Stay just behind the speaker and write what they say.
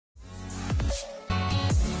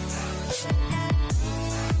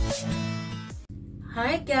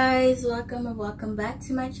Hi guys, welcome and welcome back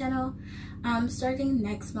to my channel. Starting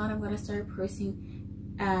next month, I'm going to start posting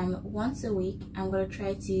once a week. I'm going to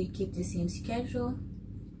try to keep the same schedule,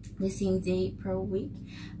 the same day per week.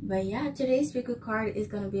 But yeah, today's pick card is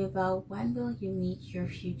going to be about when will you meet your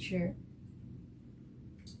future,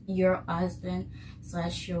 your husband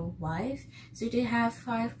 / your wife. So they have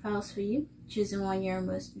 5 piles for you. Choose the one you're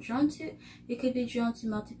most drawn to. You could be drawn to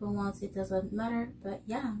multiple ones, it doesn't matter. But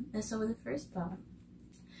yeah, let's start with the first pile.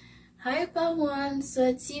 Hi, pile 1. So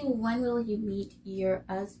let's see, when will you meet your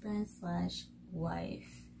husband /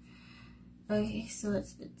 wife? Okay, so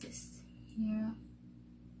let's put this here.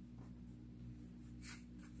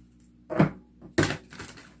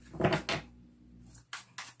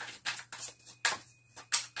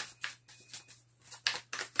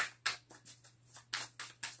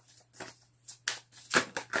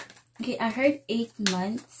 Okay, I heard 8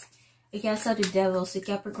 months. Okay, I saw the devil, so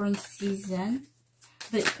Capricorn season.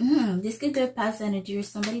 But this could be a past energy or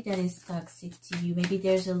somebody that is toxic to you. Maybe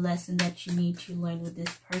there's a lesson that you need to learn with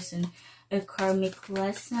this person. A karmic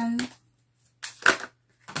lesson.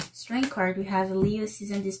 Strength card, we have a Leo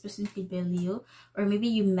season. This person could be a Leo. Or maybe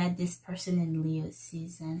you met this person in Leo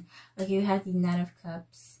season. Okay, we have the Nine of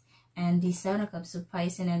Cups and the Seven of Cups. So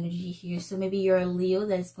Piscean energy here. So maybe you're a Leo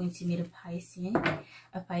that is going to meet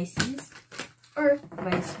a Pisces. Or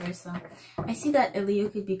vice versa. I see that a Leo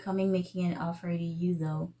could be coming making an offer to you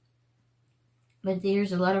though. But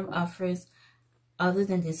there's a lot of offers other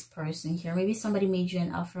than this person here. Maybe somebody made you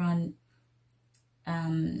an offer on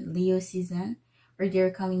Leo season. Or they're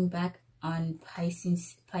coming back on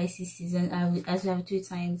Pisces season. As we have 2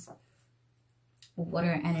 times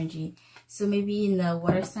water energy. So maybe in the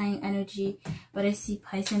water sign energy. But I see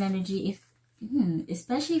Piscean energy if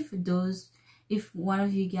especially for those, if one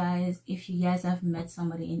of you guys, if you guys have met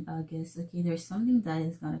somebody in August, okay, there's something that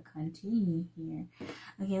is going to continue here.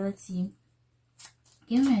 Okay, let's see.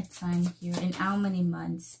 Give me a time here. In how many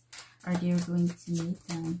months are they going to meet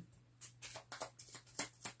them?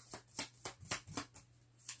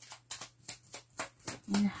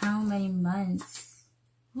 In how many months?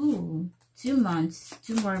 Ooh, 2 months.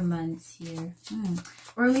 2 more months here.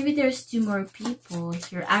 Or maybe there's 2 more people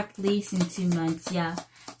here, at least in 2 months, yeah.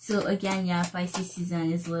 So again, yeah, Pisces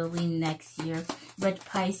season is literally next year. But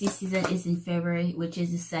Pisces season is in February, which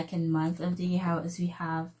is the 2nd month of the year, as we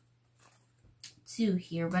have 2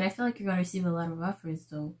 here. But I feel like you're going to receive a lot of offers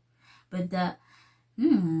though. But the,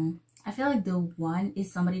 I feel like the one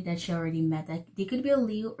is somebody that you already met. Like they could be a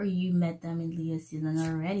Leo or you met them in Leo season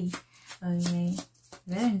already. Okay,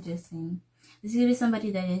 very interesting. This could be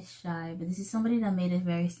somebody that is shy, but this is somebody that made a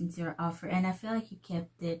very sincere offer. And I feel like you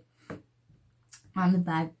kept it on the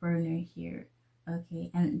back burner here.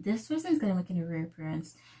 Okay, and this person is gonna make a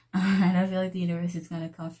reappearance, and I feel like the universe is gonna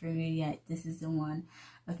confirm you. Yeah, this is the one.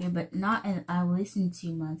 Okay, but not in at least in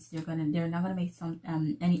 2 months. They're not gonna make some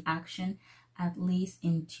any action at least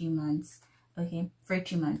in 2 months. Okay, for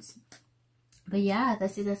 2 months. But yeah,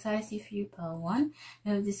 that's it. That's how I see for you, pile 1. I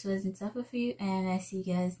hope this wasn't tough for you, and I see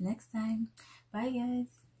you guys next time. Bye, guys.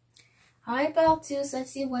 Hi, pile 2. So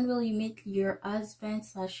let's see, when will you meet your husband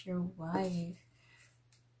 / your wife?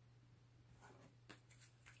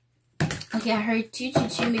 Okay, I heard 2, 2,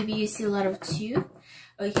 2. Maybe you see a lot of 2.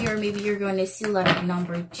 Here, maybe you're going to see a lot of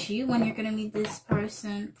number 2 when you're going to meet this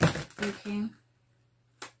person. Okay.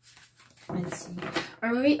 Let's see.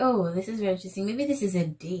 Or maybe, oh, this is very interesting. Maybe this is a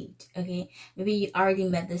date. Okay. Maybe you already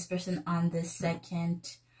met this person on the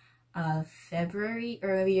 2nd of February.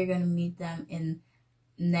 Or maybe you're going to meet them in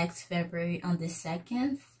next February on the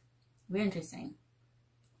 2nd. Very interesting.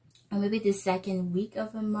 Or maybe the 2nd week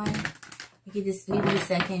of the month. Okay, this maybe the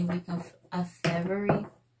 2nd week of February.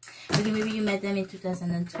 Okay, maybe you met them in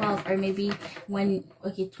 2012, or maybe when,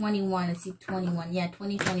 okay, 21, let's see, 21, yeah,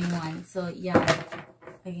 2021, so yeah,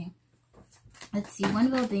 okay, let's see, when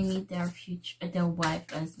will they meet their wife,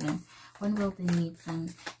 husband, when will they meet them?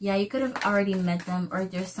 Yeah, you could have already met them, or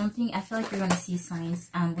there's something, I feel like you're going to see signs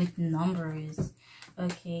with numbers.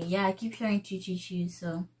 Okay, yeah, I keep hearing 2, 2, 2,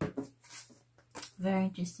 so very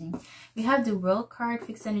interesting. We have the World card,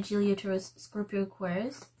 fixed energy, Leo, Taurus, Scorpio,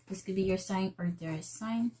 Aquarius. This could be your sign or their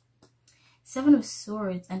sign. 7 of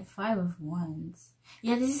Swords and 5 of Wands.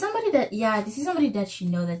 Yeah, this is somebody that, you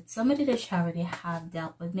know, that somebody that you already have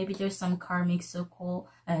dealt with. Maybe there's some karmic cycle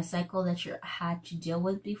that you had to deal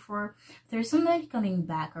with before. There's somebody coming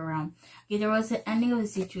back around. Okay, there was an ending of a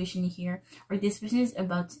situation here, or this person is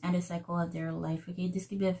about to end a cycle of their life. Okay, this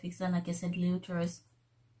could be a fixed sign, like I said, Leo, Taurus,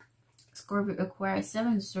 Scorpio, Aquarius,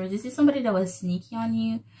 7 of Swords. This is somebody that was sneaky on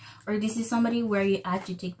you, or this is somebody where you had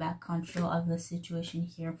to take back control of the situation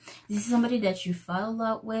here. This is somebody that you fell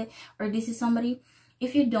out with, or this is somebody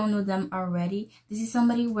if you don't know them already, this is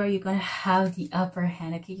somebody where you're gonna have the upper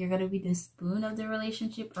hand. Okay, you're gonna be the spoon of the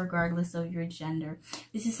relationship regardless of your gender.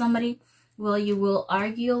 This is somebody, well, you will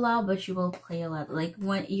argue a lot, but you will play a lot. Like,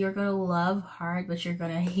 when you're gonna love hard, but you're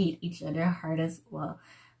gonna hate each other hard as well.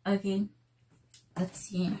 Okay, let's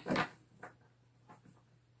see.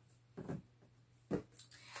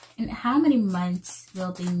 And how many months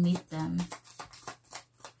will they meet them?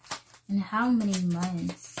 And how many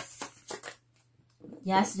months?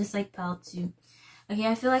 Yes, just like pal 2. Okay,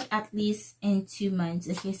 I feel like at least in 2 months.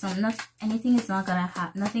 Okay, so nothing is gonna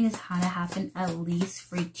happen at least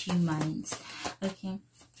for 2 months. Okay,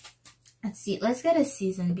 let's see. Let's get a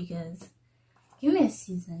season, because give me a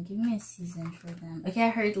season. Give me a season for them. Okay, I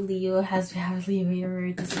heard Leo has to have Leo.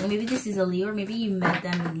 Maybe this is a Leo, or maybe you met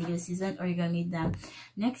them in Leo season, or you're gonna meet them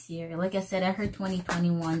next year. Like I said, I heard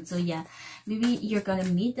 2021. So yeah, maybe you're gonna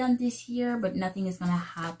meet them this year, but nothing is gonna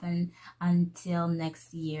happen until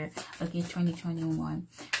next year. Okay, 2021.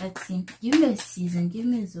 Let's see. Give me a season. Give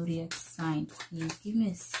me a zodiac sign, please. Give me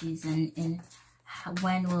a season. And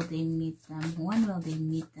when will they meet them? When will they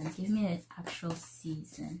meet them? Give me an actual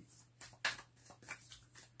season.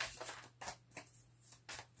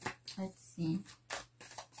 Let's see.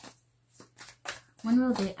 When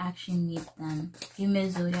will they actually meet them? Give me a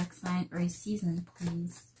zodiac sign or a season,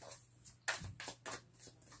 please.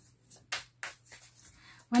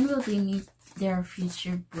 When will they meet their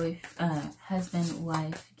future husband,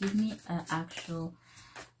 wife? Give me an actual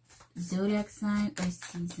zodiac sign or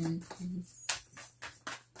season, please.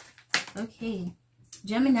 Okay,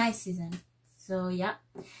 Gemini season. So yeah,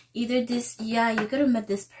 either this, yeah, you could have met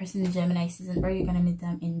this person in Gemini season, or you're gonna meet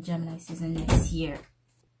them in Gemini season next year.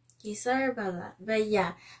 Okay, sorry about that, but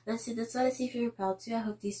yeah, that's it. That's what I see for your pal 2. I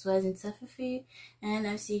hope this wasn't tough for you, and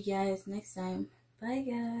I'll see you guys next time. Bye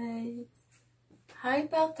guys. Hi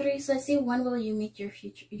pal 3. So I see, when will you meet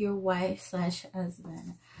your wife /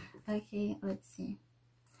 husband? Okay, let's see.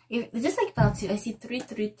 Just like pal 2, I see 3,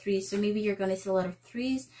 3, 3. So maybe you're gonna see a lot of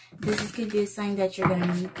 3s. This could be a sign that you're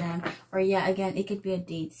gonna meet them, or yeah, again, it could be a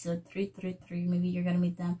date. So 3, 3, 3. Maybe you're gonna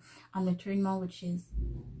meet them on the 3rd month, which is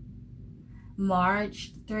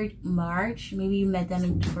March, 3rd March. Maybe you met them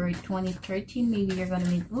in 2013. Maybe you're gonna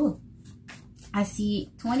meet. Oh, I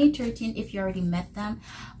see 2013 if you already met them,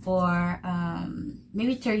 or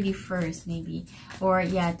maybe 31st, maybe, or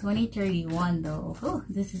yeah, 2031 though. Oh,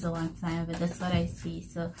 this is a long time, but that's what I see.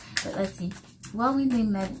 So, but let's see. When will they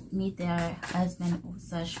meet their husband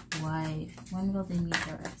 / wife? When will they meet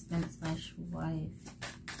their husband / wife?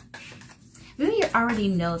 Maybe you already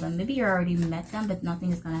know them. Maybe you already met them, but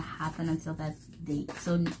nothing is gonna happen until that date.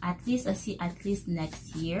 So at least I see at least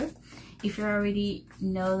next year. If you already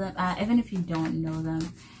know them, even if you don't know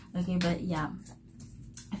them, okay, but yeah,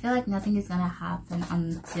 I feel like nothing is gonna happen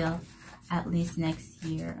until at least next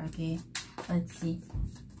year. Okay, let's see.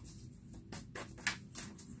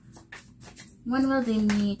 When will they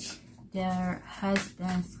meet their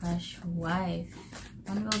husband / wife?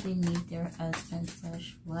 When will they meet their husband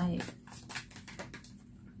 / wife?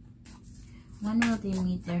 When will they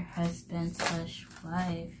meet their husband /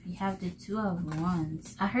 wife? We have the 2 of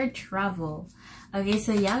Wands. I heard travel. Okay,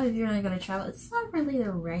 so yeah, if you're really gonna travel, it's not really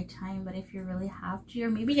the right time, but if you really have to,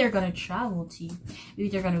 or maybe they're gonna travel to you. Maybe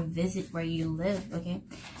they're gonna visit where you live, okay?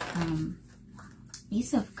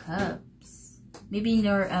 Ace of Cups. Maybe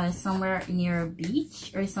near somewhere near a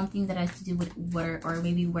beach, or something that has to do with water, or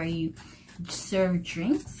maybe where you serve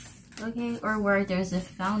drinks. Okay, or where there's a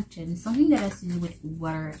fountain, something that has to do with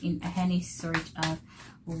water in any sort of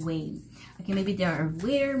way. Okay, maybe they're a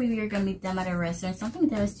waiter, maybe you're gonna meet them at a restaurant, something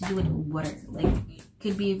that has to do with water. Like, it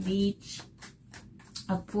could be a beach,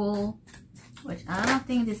 a pool, which I don't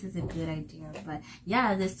think this is a good idea, but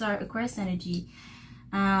yeah, the star Aquarius energy.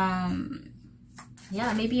 Yeah,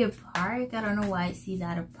 maybe a park. I don't know why I see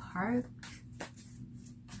that, a park.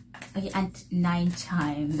 Okay, at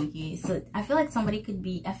nighttime. Okay, so I feel like somebody could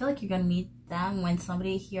be, I feel like you're gonna meet them when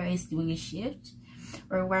somebody here is doing a shift,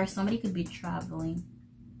 or where somebody could be traveling.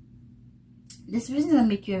 This person is gonna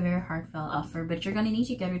make you a very heartfelt offer, but you're gonna need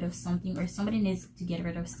to get rid of something, or somebody needs to get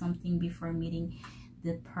rid of something before meeting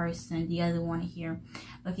the person, the other one here.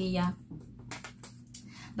 Okay, yeah.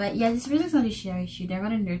 But yeah, this person is going to cherish you. They're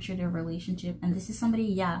going to nurture their relationship. And this is somebody,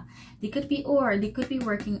 yeah, they could be, or they could be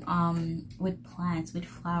working with plants, with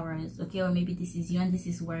flowers. Okay, or maybe this is you and this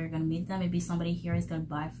is where you're going to meet them. Maybe somebody here is going to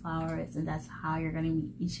buy flowers, and that's how you're going to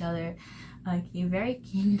meet each other. Okay, very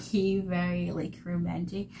kinky, very like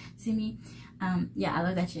romantic to me. Yeah, I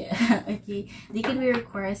love that shit. Okay, they could be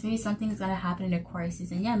Aquarius. Maybe something's gonna happen in Aquarius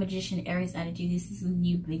season. Yeah, Magician, Aries energy. This is a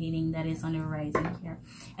new beginning that is on the horizon here,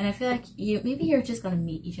 and I feel like maybe you're just gonna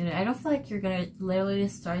meet each other. I don't feel like you're gonna literally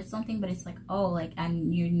start something, but it's like, oh, like,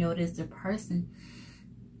 and you notice the person.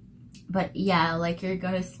 But yeah, like, you're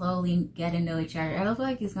gonna slowly get to know each other. I don't feel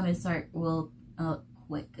like it's gonna start real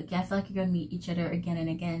quick. Okay, I feel like you're gonna meet each other again and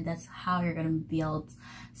again. That's how you're gonna build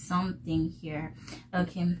something here.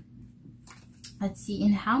 Okay. Let's see,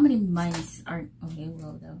 in how many months are, okay,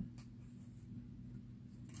 well though.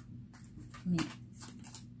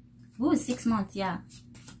 Ooh, 6 months, yeah.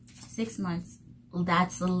 6 months.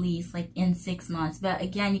 That's the least, like in 6 months. But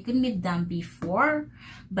again, you could meet them before,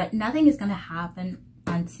 but nothing is gonna happen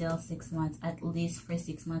until 6 months. At least for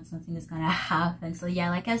 6 months, nothing is gonna happen. So yeah,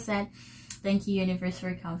 like I said, thank you, universe,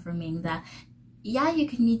 for confirming that. Yeah, you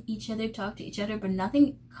can meet each other, talk to each other, but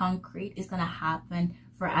nothing concrete is gonna happen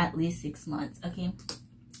for at least 6 months. Okay,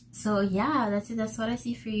 so yeah, that's it. That's what I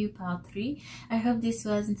see for you, pile 3. I hope this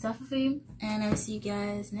was insightful for you, and I'll see you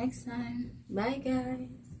guys next time. Bye guys.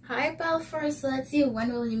 Hi, pile 4. So let's see,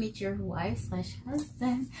 when will you meet your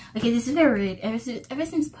wife/husband? Okay, this is very weird. Ever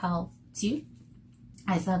since pile 2,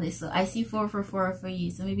 I saw this. So I see 444 for you.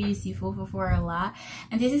 So maybe you see 444 a lot.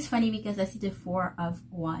 And this is funny because I see the 4 of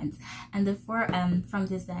Wands. And the 4 from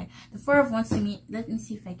this deck. The 4 of Wands to me, let me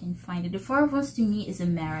see if I can find it. The 4 of Wands to me is a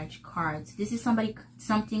marriage card. So this is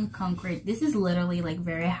something concrete. This is literally like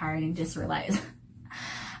very hard and just realize.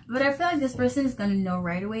 But I feel like this person is gonna know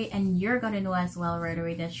right away, and you're gonna know as well right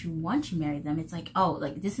away that you want to marry them. It's like, oh,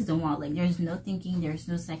 like, this is the one. Like, there's no thinking, there's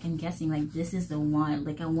no second guessing. Like, this is the one.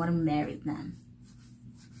 Like, I want to marry them.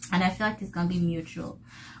 And I feel like it's gonna be mutual,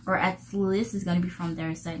 or at least it's gonna be from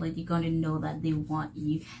their side. Like, you're gonna know that they want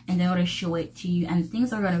you, and they're gonna show it to you, and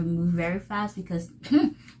things are gonna move very fast, because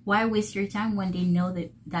why waste your time when they know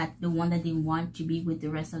that the one that they want to be with the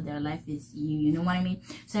rest of their life is you? You know what I mean?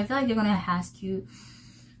 So I feel like they're gonna ask you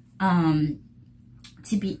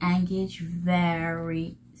to be engaged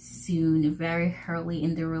very soon, very early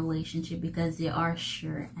in the relationship, because they are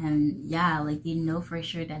sure, and yeah, like, they know for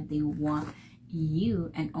sure that they want you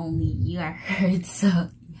and only you are heard. So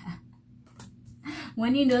yeah,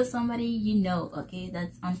 when you know somebody, you know, okay,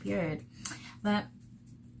 that's on period. But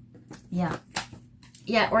yeah,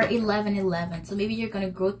 or 11-11. So maybe you're gonna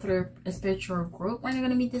go through a spiritual growth when you're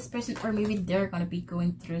gonna meet this person, or maybe they're gonna be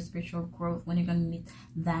going through spiritual growth when you're gonna meet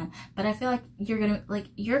them. But I feel like you're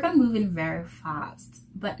gonna move in very fast,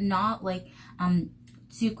 but not like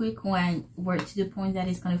too quick when we're to the point that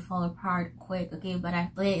it's gonna fall apart quick. Okay, but I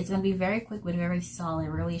feel like it's gonna be very quick with very solid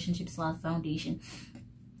relationship, solid foundation.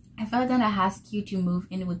 I feel like they're gonna ask you to move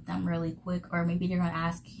in with them really quick, or maybe they're gonna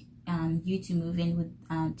ask you to move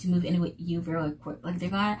in with you really quick. Like, they're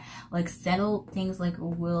gonna like settle things like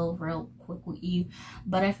real quick with you.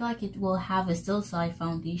 But I feel like it will have a still solid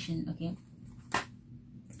foundation. Okay.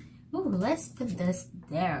 Ooh, let's put this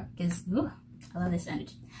there, because I love this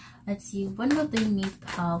energy. Let's see, when will they meet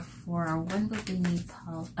pile 4? When will they meet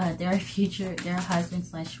pile their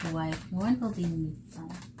husband/wife? When will they meet them?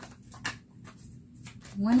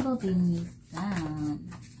 When will they meet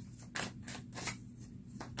them?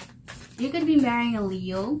 You could be marrying a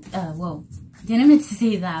Leo. Whoa, didn't mean to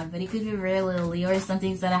say that, but it could be really a Leo, or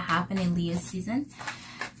something's gonna happen in Leo season.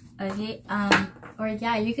 Okay, or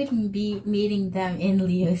yeah, you could be meeting them in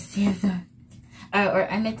Leo season. Or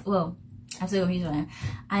I meant, well, I'm so confused.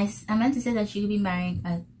 I meant to say that you could be marrying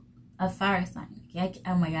a fire sign. Okay,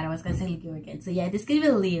 oh my god, I was gonna say Leo again. So yeah, this could be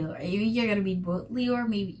a Leo. Or you're gonna be both Leo, or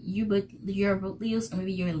maybe you're both Leos, or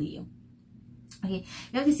maybe you're a Leo. Okay,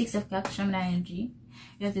 you have the 6 of Cups, Gemini energy.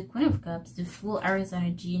 You have the Queen of Cups, the Full Aries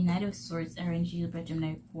energy, Knight of Swords energy, Libra,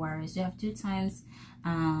 Gemini, Aquarius. You have 2 times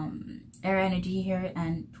air energy here,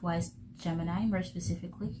 and twice Gemini, more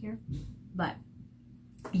specifically here. But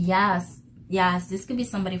yes, this could be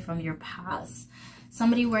somebody from your past.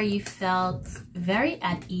 Somebody where you felt very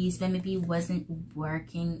at ease, but maybe it wasn't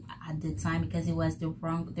working at the time because it was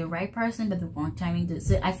the right person, but the wrong timing.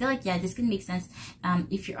 So I feel like, yeah, this can make sense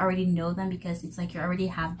if you already know them, because it's like you already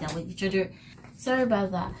have dealt with each other. Sorry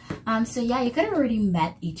about that. So yeah, you could have already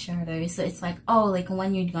met each other. So it's like, oh, like,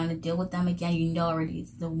 when you're gonna deal with them again, you know already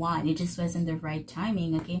it's the one. It just wasn't the right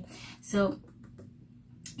timing. Okay, so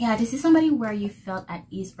yeah, this is somebody where you felt at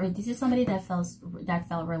ease, or this is somebody that felt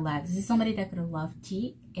relaxed. This is somebody that could have loved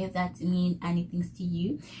tea, if that means anything to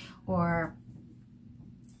you, or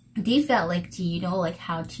they felt like tea, you know, like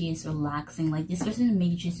how tea is relaxing. Like, this person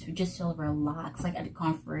made you just feel relaxed, like at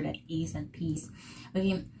comfort, at ease, at peace.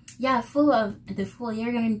 Okay, yeah, full of the full.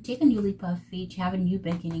 You're gonna take a new leap of faith. You have a new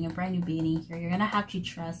beginning, a brand new beginning here. You're gonna have to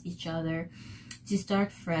trust each other to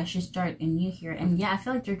start fresh, to start anew here. And yeah, I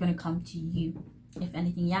feel like they're gonna come to you. If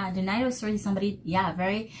anything, yeah, the Knight of Swords is somebody, yeah,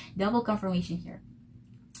 very double confirmation here.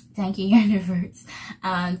 Thank you, universe,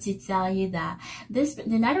 to tell you that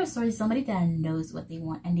the Knight of Swords is somebody that knows what they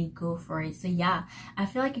want and they go for it. So yeah, I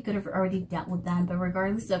feel like you could have already dealt with them, but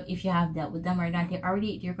regardless of if you have dealt with them or not,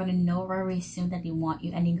 you're gonna know very soon that they want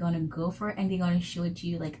you, and they're gonna go for it, and they're gonna show it to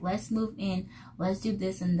you like, let's move in, let's do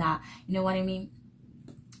this and that. You know what I mean?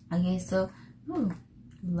 Okay, so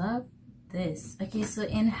love this. Okay, so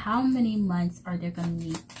in how many months are they gonna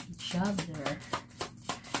meet each other?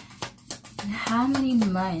 How many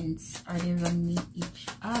months are they gonna meet each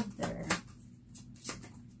other?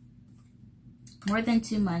 More than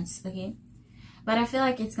 2 months, okay? But I feel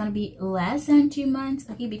like it's gonna be less than 2 months,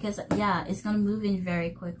 okay? Because yeah, it's gonna move in very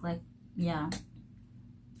quick, like, yeah,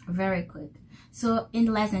 very quick. So in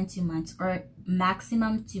less than 2 months, or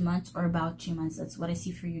maximum 2 months, or about 2 months. That's what I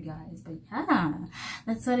see for you guys. But yeah,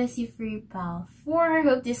 that's what I see for you, pal 4. I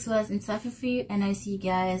hope this was insightful for you, and I see you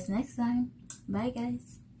guys next time. Bye,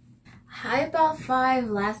 guys. Hi, pal 5.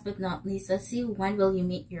 Last but not least, let's see, when will you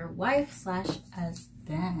meet your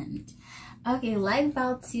wife/husband? Okay, like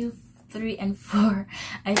about 2, 3, and 4,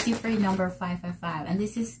 I see for you number 555, and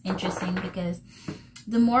this is interesting because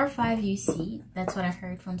the more 5 you see, that's what I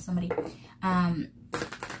heard from somebody.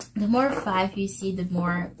 The more 5 you see, the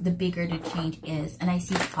bigger the change is, and I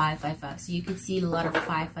see 555. So you could see a lot of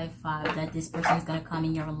 555 that this person is gonna come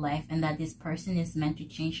in your life, and that this person is meant to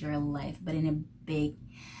change your life, but in a big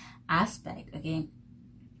aspect. Okay,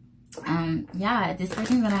 yeah, this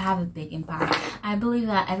person is gonna have a big impact. I believe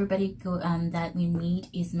that everybody that we meet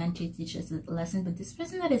is meant to teach us a lesson, but this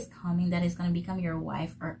person that is coming, that is gonna become your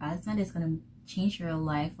wife or husband, is gonna change your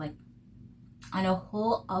life like on a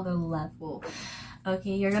whole other level.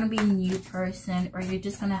 Okay, you're gonna be a new person, or you're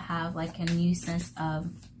just gonna have like a new sense of,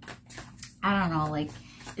 I don't know, like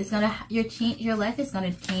it's gonna, your life is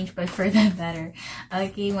gonna change, but for the better.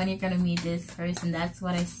 Okay, when you're gonna meet this person, that's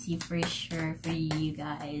what I see for sure for you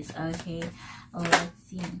guys. Okay, let's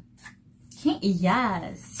see.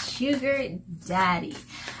 Yes, sugar daddy.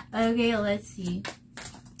 Okay, let's see.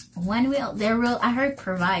 When will I heard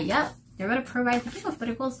provide. Yep, they're gonna provide. The King of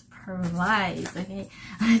Pentacles provides. Okay,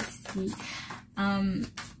 let's see.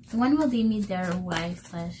 When will they meet their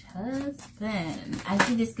wife/husband? I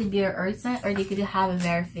see this could be an earth sign, or they could have a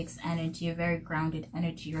very fixed energy, a very grounded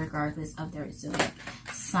energy, regardless of their zodiac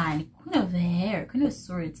sign. Queen of Hair, Queen of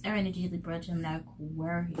Swords, air energy, Libra, Gemini,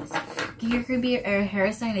 Aquarius. You could be a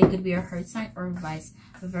air sign, it could be a earth sign, or vice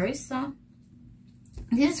versa.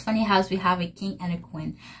 This is funny how we have a king and a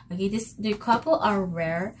queen. Okay, the couple are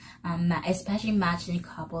rare, especially matching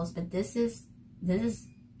couples, but this is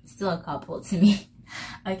still a couple to me.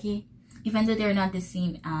 Okay, even though they're not the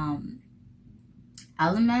same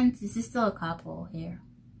elements, this is still a couple here.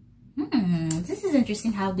 This is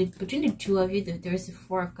interesting how between the two of you, there's a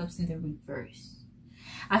 4 of Cups in the reverse.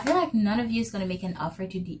 I feel like none of you is going to make an offer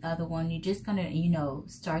to the other one. You're just going to, you know,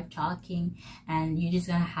 start talking, and you're just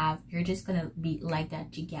going to be like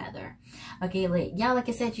that together. Okay, like, yeah, like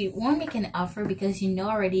I said, you won't make an offer because you know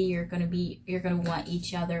already you're going to want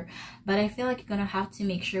each other. But I feel like you're going to have to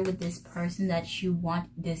make sure with this person that you want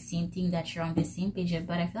the same thing, that you're on the same page.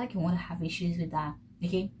 But I feel like you won't have issues with that.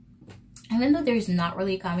 Okay, even though there's not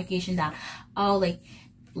really communication that, oh, like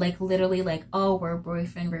literally like, oh, we're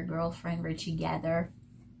boyfriend, we're girlfriend, we're together,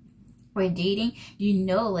 we're dating, you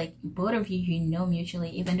know, like both of you, you know mutually,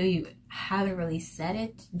 even though you haven't really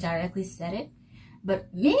directly said it, but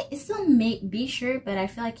still be sure. But I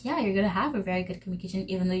feel like, yeah, you're gonna have a very good communication,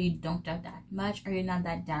 even though you don't talk that much, or you're not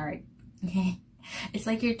that direct. Okay, it's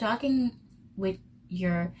like you're talking with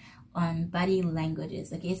your body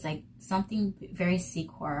languages. Okay, it's like something very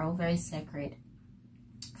sacred, very sacred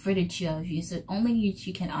for the two of you, so only you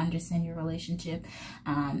two can understand your relationship.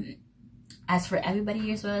 As for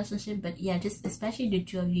everybody's relationship, but yeah, just especially the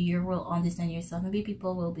two of you, you will understand yourself. Maybe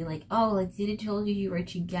people will be like, oh, like, did it told you were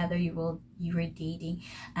together, you were dating,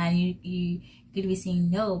 and you could be saying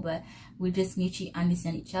no, but we just mutually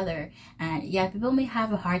understand each other. And yeah, people may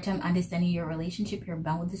have a hard time understanding your relationship, your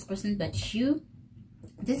bond with this person, but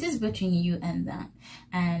this is between you and them.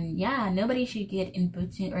 And yeah, nobody should get in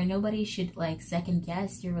between, or nobody should like second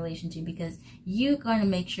guess your relationship, because you're gonna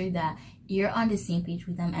make sure that you're on the same page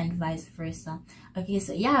with them, and vice versa. Okay,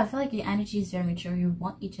 so yeah, I feel like your energy is very mature. You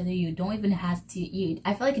want each other. You don't even have to.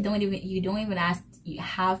 I feel like you don't even ask. You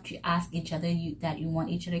have to ask each other that you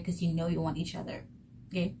want each other, because you know you want each other.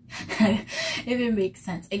 Okay, if it makes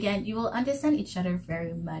sense. Again, you will understand each other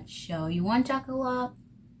very much. So you want chocolate,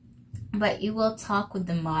 but you will talk with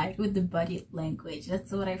the mind, with the body language.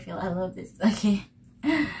 That's what I feel. I love this. Okay.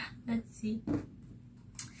 Let's see.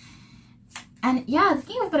 And yeah, the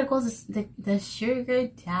King of Pentacles is the sugar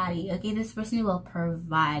daddy. Okay, this person will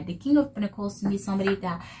provide. The King of Pentacles to me is somebody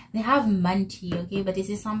that they have money. Okay, but this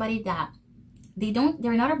is somebody that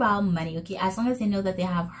they're not about money. Okay, as long as they know that they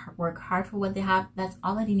have work hard for what they have, that's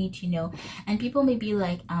all that they need to know. And people may be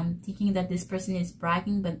like thinking that this person is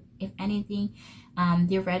bragging, but if anything,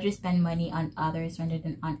 they rather spend money on others rather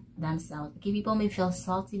than on themselves. Okay, people may feel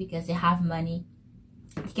salty because they have money.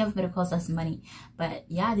 The King of Pentacles has money, but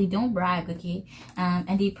yeah, they don't brag. Okay,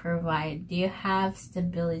 and they provide. They have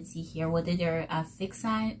stability here, whether they're a fixed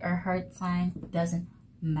sign or hard sign, doesn't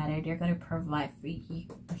matter. They're gonna provide for you.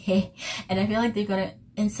 Okay, and I feel like they're gonna,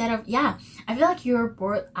 instead of, yeah, I feel like your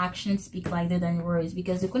both actions speak louder than words,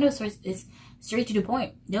 because the Queen of Swords is straight to the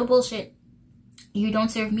point. No bullshit. You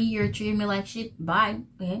don't serve me, you're treating me like shit, bye.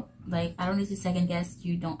 Okay, like I don't need to second guess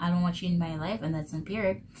you. I don't want you in my life, and that's on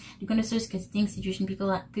period. You're gonna source cause things, situation,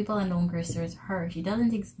 people are no longer serves her. She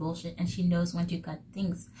doesn't take bullshit, and she knows when to cut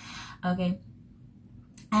things. Okay,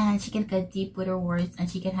 and she can cut deep with her words, and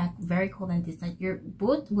she can have very cold and distant. You're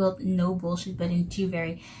both will no bullshit, but in two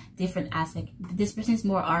very different aspects. This person is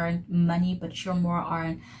more on money, but you're more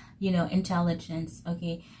on, you know, intelligence.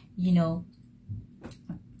 Okay, you know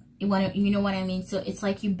what I mean. So it's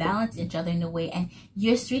like you balance each other in a way, and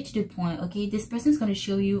you're straight to the point. Okay, this person's going to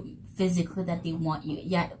show you physically that they want you.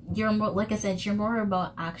 Yeah, you're more, like I said, you're more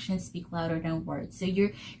about actions speak louder than words. So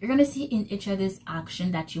you're gonna see in each other's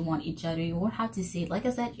action that you want each other. You won't have to say it. Like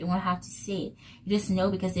I said, you won't have to say it. You just know,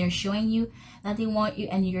 because they're showing you that they want you,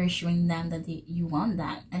 and you're showing them that you want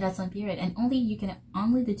that. And that's on period. And only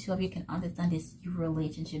the two of you can understand this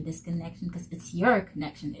relationship, this connection, because it's your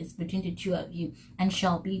connection. It's between the two of you, and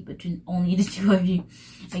shall be between only the two of you.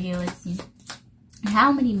 Okay, let's see.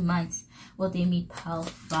 How many months will they meet pile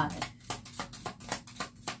 5?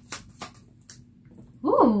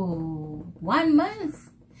 Ooh, 1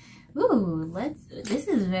 month. Ooh, this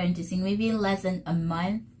is very interesting. Maybe less than a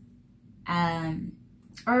month,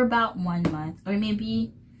 or about 1 month, or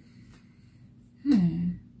maybe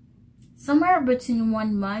somewhere between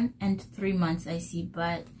 1 month and 3 months, I see.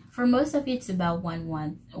 But for most of it, it's about 1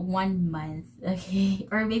 month, okay,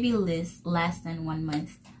 or maybe less than 1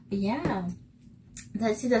 month. But yeah,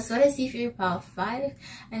 that's it. That's what I see for your pile 5.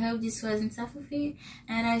 I hope this wasn't tough for you,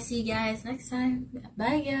 and I'll see you guys next time.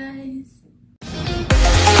 Bye guys.